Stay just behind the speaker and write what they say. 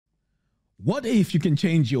What if you can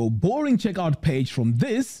change your boring checkout page from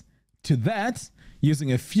this to that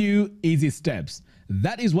using a few easy steps?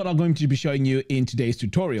 That is what I'm going to be showing you in today's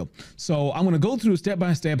tutorial. So I'm going to go through step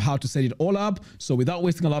by step how to set it all up. So without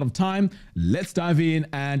wasting a lot of time, let's dive in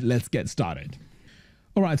and let's get started.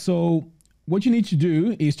 All right, so what you need to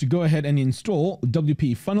do is to go ahead and install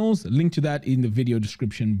WP Funnels. Link to that in the video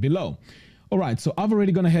description below. All right, so I've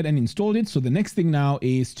already gone ahead and installed it. So the next thing now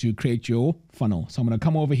is to create your funnel. So I'm going to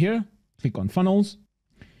come over here, click on funnels,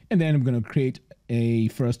 and then I'm going to create a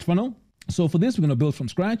first funnel. So for this, we're going to build from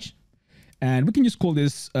scratch, and we can just call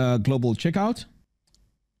this global checkout,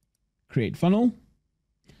 create funnel.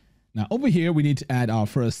 Now over here, we need to add our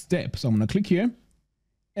first step. So I'm going to click here,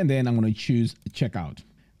 and then I'm going to choose checkout.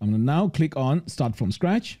 I'm going to now click on start from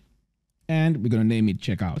scratch, and we're going to name it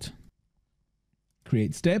checkout.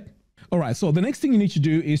 Create step. All right, so the next thing you need to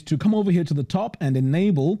do is to come over here to the top and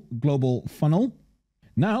enable global funnel.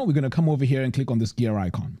 Now we're going to come over here and click on this gear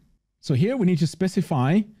icon. So here we need to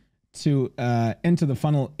specify to enter the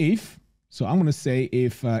funnel if. So I'm going to say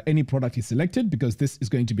if any product is selected, because this is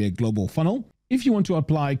going to be a global funnel. If you want to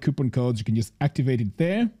apply coupon codes, you can just activate it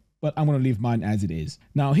there, but I'm going to leave mine as it is.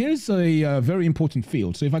 Now here's a very important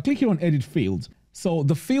field. So if I click here on edit fields, so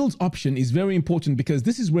the fields option is very important because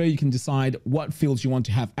this is where you can decide what fields you want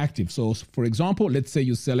to have active. So for example, let's say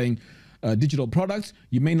you're selling digital products,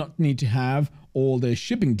 you may not need to have all the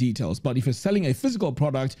shipping details, but if you're selling a physical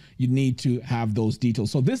product, you need to have those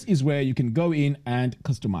details. So this is where you can go in and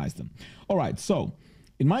customize them. All right, so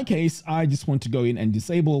in my case, I just want to go in and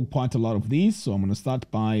disable quite a lot of these. So I'm going to start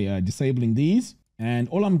by disabling these, and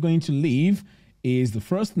all I'm going to leave is the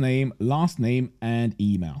first name, last name, and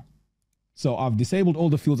email. So I've disabled all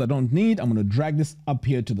the fields I don't need. I'm going to drag this up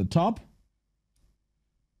here to the top,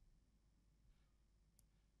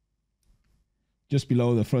 just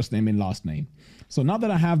below the first name and last name. So now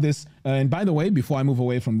that I have this, and by the way, before I move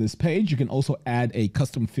away from this page, you can also add a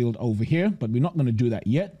custom field over here, but we're not going to do that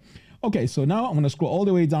yet. Okay, so now I'm going to scroll all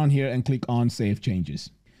the way down here and click on Save Changes.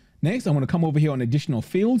 Next, I'm going to come over here on additional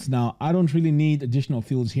fields. Now, I don't really need additional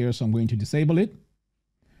fields here, so I'm going to disable it.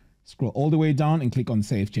 Scroll all the way down and click on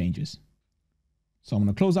Save Changes. So I'm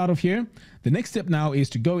going to close out of here. The next step now is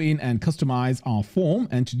to go in and customize our form.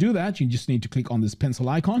 And to do that, you just need to click on this pencil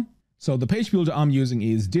icon. So the page builder I'm using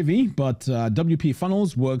is Divi, but WP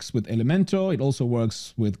Funnels works with Elementor. It also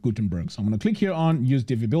works with Gutenberg. So I'm going to click here on Use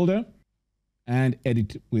Divi Builder and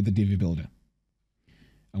edit with the Divi Builder.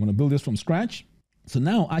 I'm going to build this from scratch. So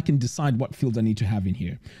now I can decide what fields I need to have in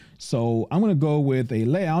here. So I'm going to go with a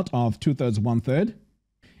layout of 2/3, 1/3.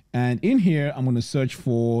 And in here, I'm going to search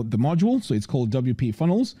for the module. So it's called WP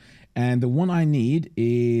Funnels. And the one I need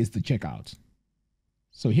is the checkout.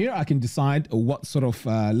 So here I can decide what sort of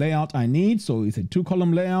layout I need. So it's a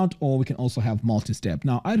 2-column layout, or we can also have multi-step.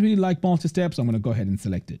 Now I really like multi-step, so I'm going to go ahead and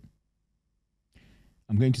select it.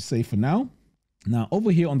 I'm going to save for now. Now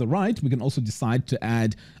over here on the right, we can also decide to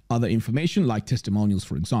add other information like testimonials,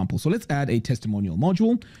 for example. So let's add a testimonial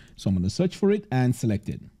module. So I'm going to search for it and select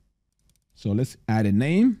it. So let's add a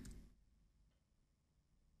name.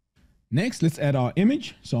 Next, let's add our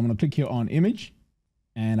image. So I'm going to click here on image,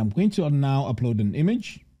 and I'm going to now upload an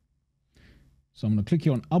image. So I'm going to click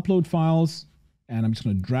here on upload files, and I'm just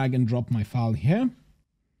going to drag and drop my file here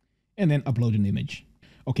and then upload an image.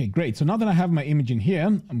 Okay, great. So now that I have my image in here,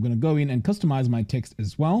 I'm going to go in and customize my text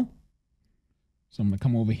as well. So I'm going to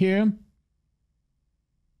come over here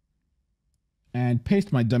and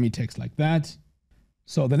paste my dummy text like that.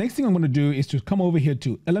 So the next thing I'm going to do is to come over here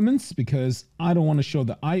to elements, because I don't want to show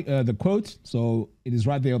the quote. So it is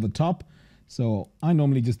right there at the top. So I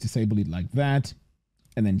normally just disable it like that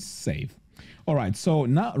and then save. All right. So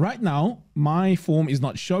now, right now, my form is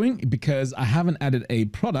not showing because I haven't added a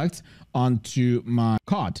product onto my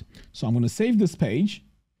cart. So I'm going to save this page,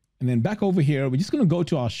 and then back over here, we're just going to go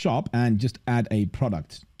to our shop and just add a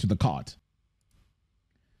product to the cart.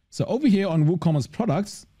 So over here on WooCommerce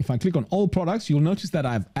products, if I click on all products, you'll notice that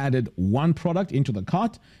I've added one product into the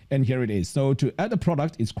cart, and here it is. So to add a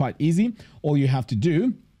product, it's quite easy. All you have to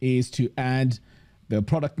do is to add the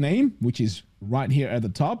product name, which is right here at the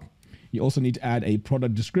top. You also need to add a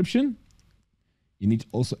product description. You need to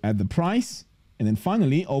also add the price. And then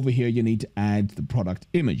finally, over here, you need to add the product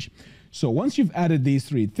image. So once you've added these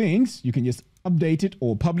three things, you can just update it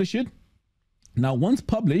or publish it. Now, once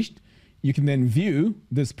published, you can then view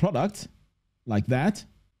this product like that.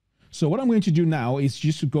 So what I'm going to do now is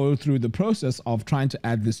just to go through the process of trying to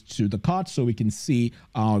add this to the cart so we can see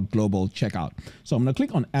our global checkout. So I'm going to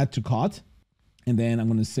click on Add to Cart, and then I'm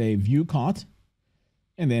going to say View Cart,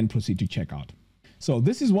 and then proceed to checkout. So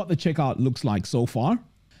this is what the checkout looks like so far.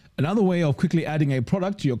 Another way of quickly adding a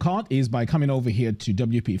product to your cart is by coming over here to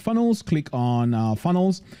WP Funnels, click on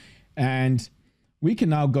Funnels, and we can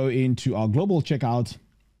now go into our global checkout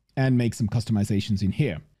and make some customizations in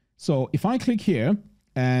here. So if I click here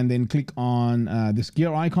and then click on this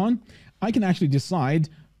gear icon, I can actually decide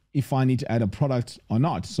if I need to add a product or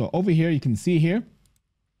not. So over here, you can see here,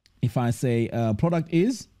 if I say product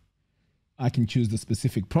is, I can choose the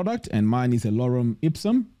specific product, and mine is a lorem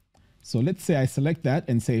ipsum. So let's say I select that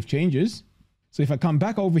and save changes. So if I come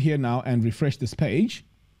back over here now and refresh this page,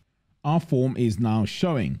 our form is now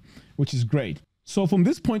showing, which is great. So from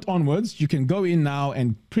this point onwards, you can go in now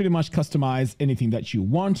and pretty much customize anything that you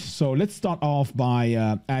want. So let's start off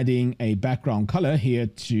by adding a background color here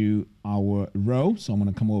to our row. So I'm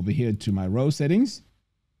going to come over here to my row settings.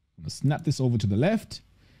 I'm going to snap this over to the left.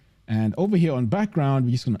 And over here on background,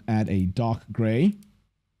 we're just going to add a dark gray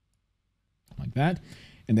like that.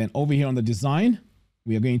 And then over here on the design,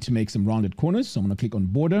 we are going to make some rounded corners. So I'm going to click on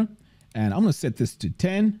border and I'm going to set this to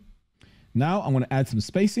 10. Now I'm going to add some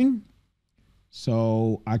spacing.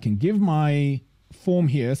 So I can give my form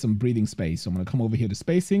here some breathing space. So I'm going to come over here to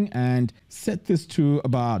spacing and set this to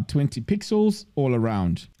about 20 pixels all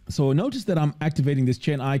around. So notice that I'm activating this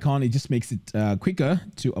chain icon. It just makes it quicker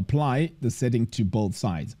to apply the setting to both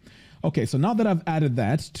sides. Okay, so now that I've added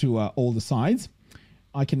that to all the sides,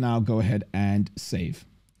 I can now go ahead and save.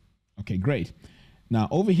 Okay, great. Now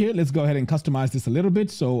over here, let's go ahead and customize this a little bit.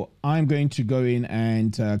 So I'm going to go in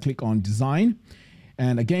and click on design.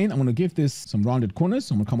 And again, I'm going to give this some rounded corners.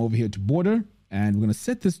 So I'm going to come over here to border and we're going to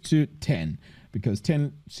set this to 10 because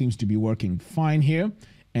 10 seems to be working fine here.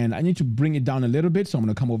 And I need to bring it down a little bit. So I'm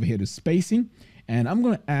going to come over here to spacing and I'm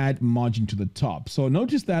going to add margin to the top. So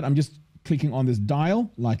notice that I'm just clicking on this dial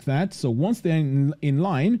like that. So once they're in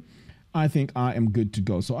line, I think I am good to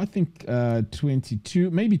go. So I think 22,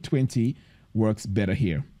 maybe 20 works better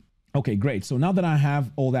here. Okay, great. So now that I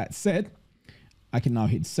have all that set, I can now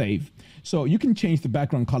hit save. So you can change the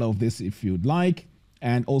background color of this if you'd like,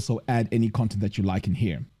 and also add any content that you like in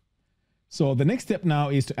here. So the next step now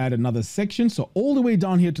is to add another section. So all the way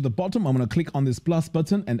down here to the bottom, I'm going to click on this plus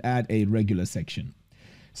button and add a regular section.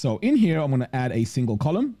 So in here, I'm going to add a single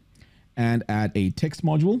column and add a text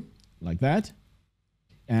module like that.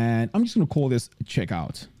 And I'm just going to call this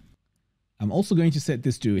checkout. I'm also going to set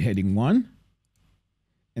this to heading 1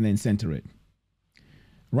 and then center it.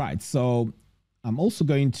 Right. So I'm also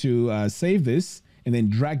going to save this and then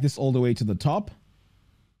drag this all the way to the top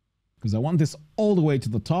because I want this all the way to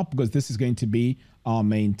the top because this is going to be our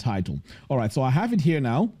main title. All right, so I have it here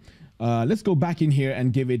now. Let's go back in here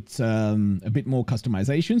and give it a bit more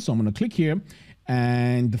customization. So I'm going to click here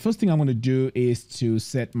and the first thing I'm going to do is to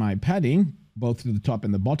set my padding both to the top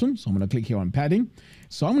and the bottom. So I'm going to click here on padding.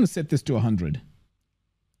 So I'm going to set this to 100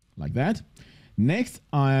 like that. Next,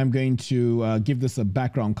 I am going to give this a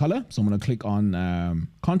background color. So I'm going to click on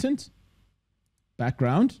content,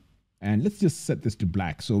 background, and let's just set this to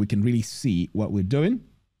black so we can really see what we're doing.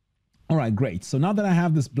 All right, great. So now that I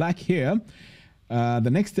have this black here, the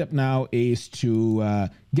next step now is to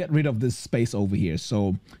get rid of this space over here.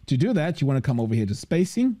 So to do that, you want to come over here to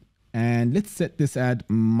spacing and let's set this at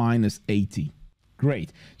 -80.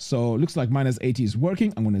 Great. So it looks like -80 is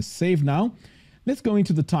working. I'm going to save now. Let's go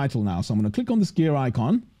into the title now. So I'm going to click on this gear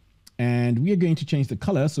icon and we are going to change the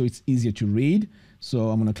color so it's easier to read. So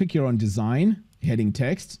I'm going to click here on design, heading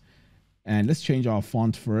text, and let's change our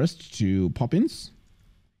font first to Poppins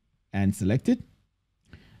and select it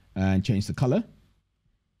and change the color.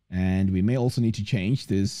 And we may also need to change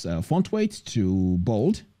this font weight to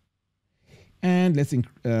bold. And let's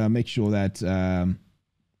make sure that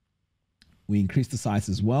we increase the size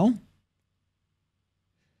as well.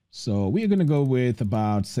 So we are going to go with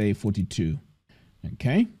about, say, 42.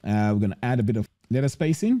 Okay, we're going to add a bit of letter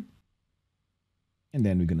spacing and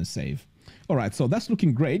then we're going to save. All right, so that's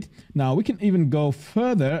looking great. Now we can even go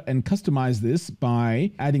further and customize this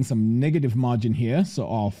by adding some negative margin here. So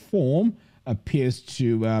our form appears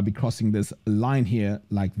to be crossing this line here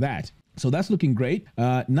like that. So that's looking great.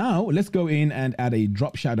 Now let's go in and add a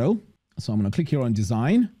drop shadow. So I'm going to click here on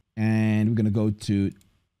design and we're going to go to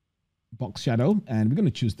box shadow and we're going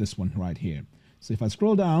to choose this one right here. So if I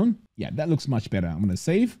scroll down, yeah, that looks much better. I'm going to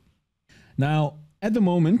save. Now, at the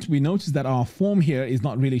moment, we notice that our form here is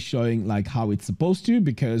not really showing like how it's supposed to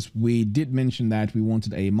because we did mention that we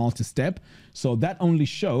wanted a multi-step. So that only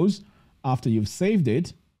shows after you've saved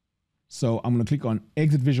it. So I'm going to click on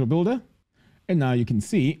Exit Visual Builder. And now you can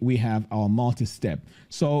see we have our multi-step.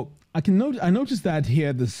 So I noticed that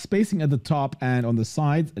here the spacing at the top and on the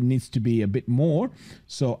sides needs to be a bit more.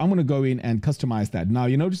 So I'm going to go in and customize that. Now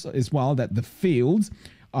you notice as well that the fields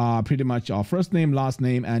pretty much our first name, last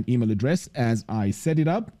name, and email address as I set it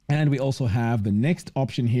up. And we also have the next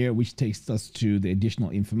option here, which takes us to the additional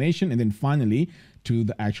information, and then finally to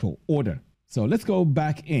the actual order. So let's go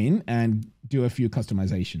back in and do a few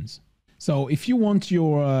customizations. So if you want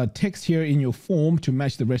your text here in your form to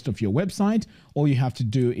match the rest of your website, all you have to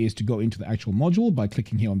do is to go into the actual module by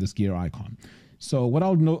clicking here on this gear icon. So what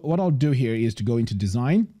I'll do here is to go into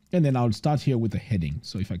design, and then I'll start here with the heading.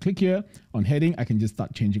 So if I click here on heading, I can just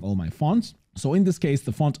start changing all my fonts. So in this case,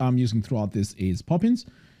 the font I'm using throughout this is Poppins.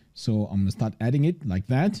 So I'm going to start adding it like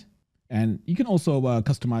that. And you can also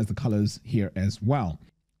customize the colors here as well.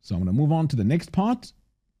 So I'm going to move on to the next part.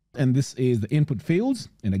 And this is the input fields.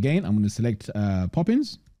 And again, I'm going to select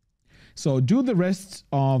Poppins. So do the rest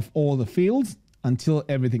of all the fields until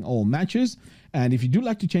everything all matches. And if you do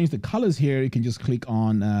like to change the colors here, you can just click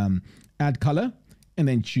on add color and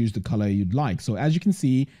then choose the color you'd like. So as you can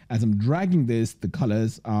see, as I'm dragging this, the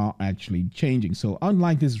colors are actually changing. So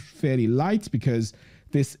unlike this fairly light, because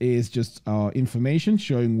this is just information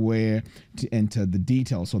showing where to enter the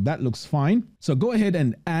details. So that looks fine. So go ahead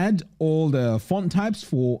and add all the font types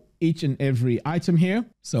for each and every item here.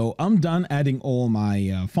 So I'm done adding all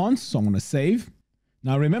my fonts. So I'm going to save.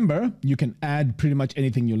 Now remember, you can add pretty much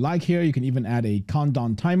anything you like here. You can even add a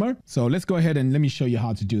countdown timer. So let's go ahead and let me show you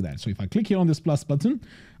how to do that. So if I click here on this plus button,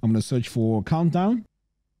 I'm going to search for countdown.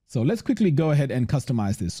 So let's quickly go ahead and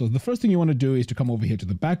customize this. So the first thing you want to do is to come over here to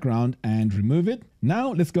the background and remove it.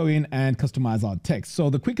 Now let's go in and customize our text. So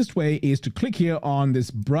the quickest way is to click here on this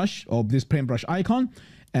brush or this paintbrush icon,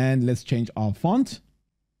 and let's change our font.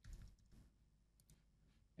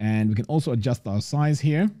 And we can also adjust our size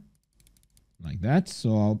here like that.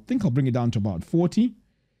 So I think I'll bring it down to about 40,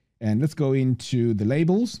 and let's go into the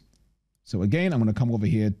labels. So again, I'm going to come over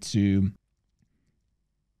here to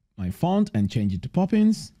my font and change it to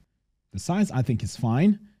Poppins. The size I think is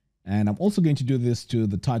fine. And I'm also going to do this to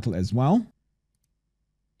the title as well.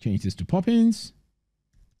 Change this to Poppins.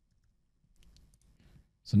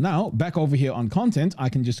 So now back over here on content, I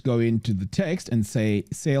can just go into the text and say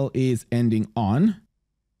sale is ending on.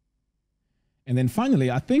 And then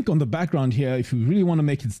finally, I think on the background here, if we really want to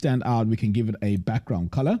make it stand out, we can give it a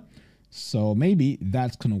background color. So maybe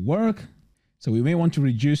that's going to work. So we may want to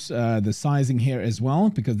reduce the sizing here as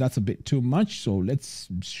well, because that's a bit too much. So let's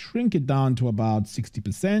shrink it down to about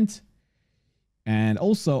 60%. And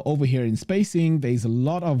also over here in spacing, there's a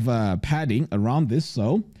lot of padding around this.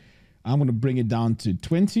 So I'm going to bring it down to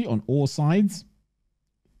 20 on all sides.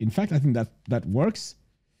 In fact, I think that works.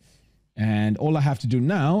 And all I have to do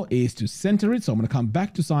now is to center it. So I'm going to come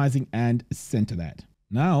back to sizing and center that.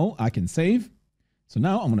 Now I can save. So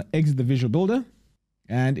now I'm going to exit the Visual Builder.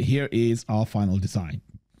 And here is our final design.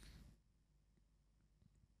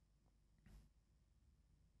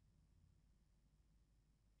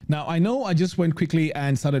 Now, I know I just went quickly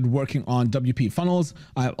and started working on WP Funnels.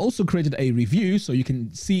 I have also created a review so you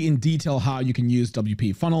can see in detail how you can use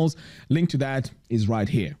WP Funnels. Link to that is right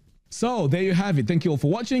here. So there you have it. Thank you all for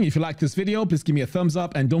watching. If you like this video, please give me a thumbs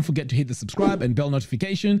up and don't forget to hit the subscribe and bell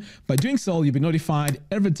notification. By doing so, you'll be notified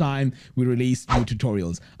every time we release new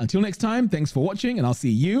tutorials. Until next time, thanks for watching and I'll see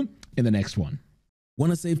you in the next one.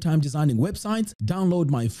 Want to save time designing websites? Download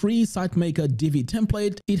my free SiteMaker Divi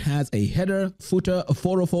template. It has a header, footer, a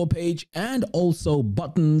 404 page, and also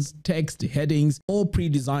buttons, text, headings, all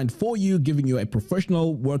pre-designed for you, giving you a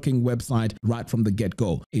professional working website right from the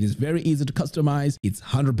get-go. It is very easy to customize. It's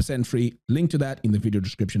 100% free. Link to that in the video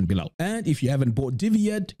description below. And if you haven't bought Divi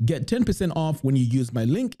yet, get 10% off when you use my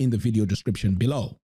link in the video description below.